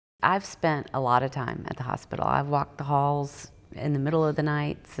I've spent a lot of time at the hospital. I've walked the halls in the middle of the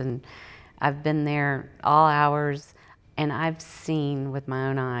nights, and I've been there all hours, and I've seen with my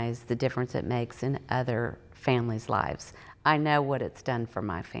own eyes the difference it makes in other families' lives. I know what it's done for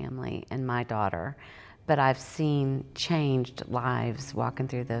my family and my daughter, but I've seen changed lives walking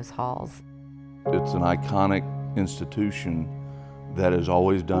through those halls. It's an iconic institution that has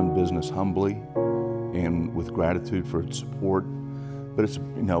always done business humbly and with gratitude for its support. But it's,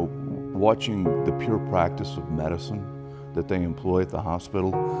 watching the pure practice of medicine that they employ at the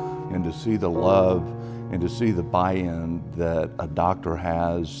hospital, and to see the love and to see the buy-in that a doctor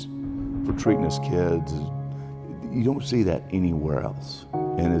has for treating his kids, you don't see that anywhere else.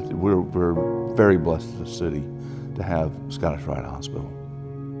 And we're very blessed as a city to have Scottish Rite Hospital.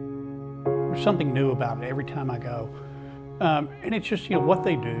 There's something new about it every time I go. And it's just, what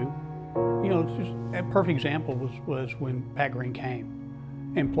they do. It's just, a perfect example was when Pat Green came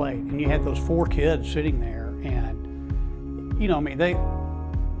and played. And you had those 4 kids sitting there, and,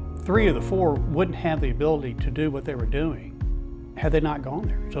 three of the 4 wouldn't have the ability to do what they were doing had they not gone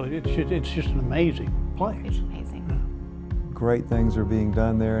there. So it's just an amazing place. It's amazing. Great things are being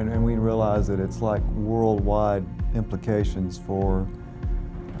done there, and we realize that it's like worldwide implications for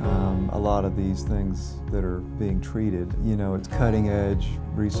a lot of these things that are being treated. It's cutting edge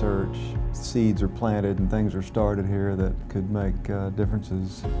research. Seeds are planted and things are started here that could make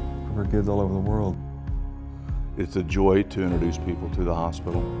differences for kids all over the world. It's a joy to introduce people to the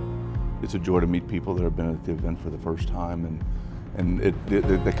hospital. It's a joy to meet people that have been at the event for the first time, and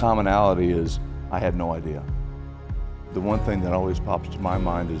the commonality is, I had no idea. The one thing that always pops to my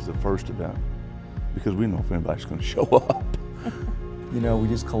mind is the first event, because we don't know if anybody's going to show up. We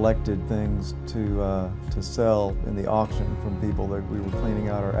just collected things to sell in the auction from people that we were cleaning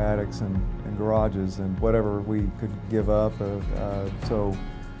out our attics and garages and whatever we could give up. So,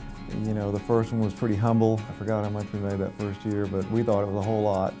 the first one was pretty humble. I forgot how much we made that first year, but we thought it was a whole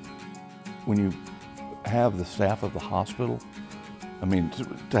lot. When you have the staff of the hospital,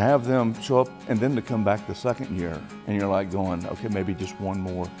 to have them show up and then to come back the second year, and you're like going, okay, maybe just one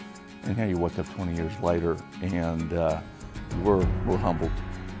more, and here you wake up 20 years later, and we're humbled.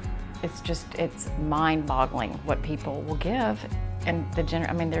 It's mind-boggling what people will give, and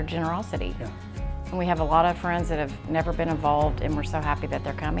their generosity. Yeah. And we have a lot of friends that have never been involved, and we're so happy that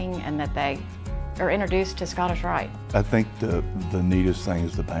they're coming and that they are introduced to Scottish Rite. I think the neatest thing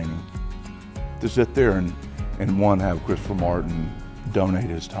is the painting. To sit there and have Christopher Martin donate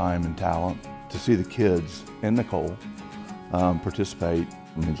his time and talent, to see the kids and Nicole participate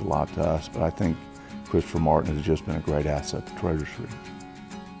means a lot to us, but I think Christopher Martin has just been a great asset to Treasury.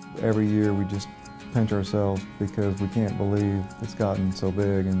 Every year we just pinch ourselves because we can't believe it's gotten so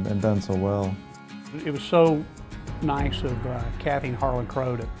big and done so well. It was so nice of Kathy and Harlan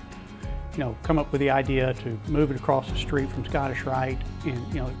Crow to, come up with the idea to move it across the street from Scottish Rite,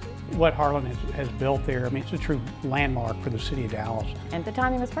 and what Harlan has built there. It's a true landmark for the city of Dallas. And the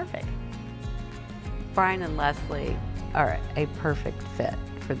timing was perfect. Brian and Leslie are a perfect fit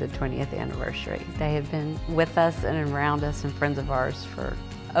for the 20th anniversary. They have been with us and around us and friends of ours for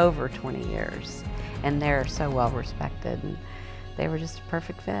over 20 years, and they're so well respected, and they were just a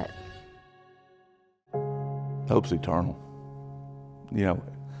perfect fit. Hope's eternal.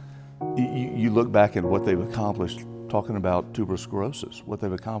 You look back at what they've accomplished, talking about tuberous sclerosis, what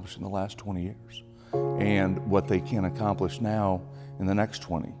they've accomplished in the last 20 years, and what they can accomplish now in the next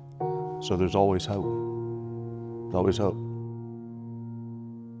 20. So there's always hope. There's always hope.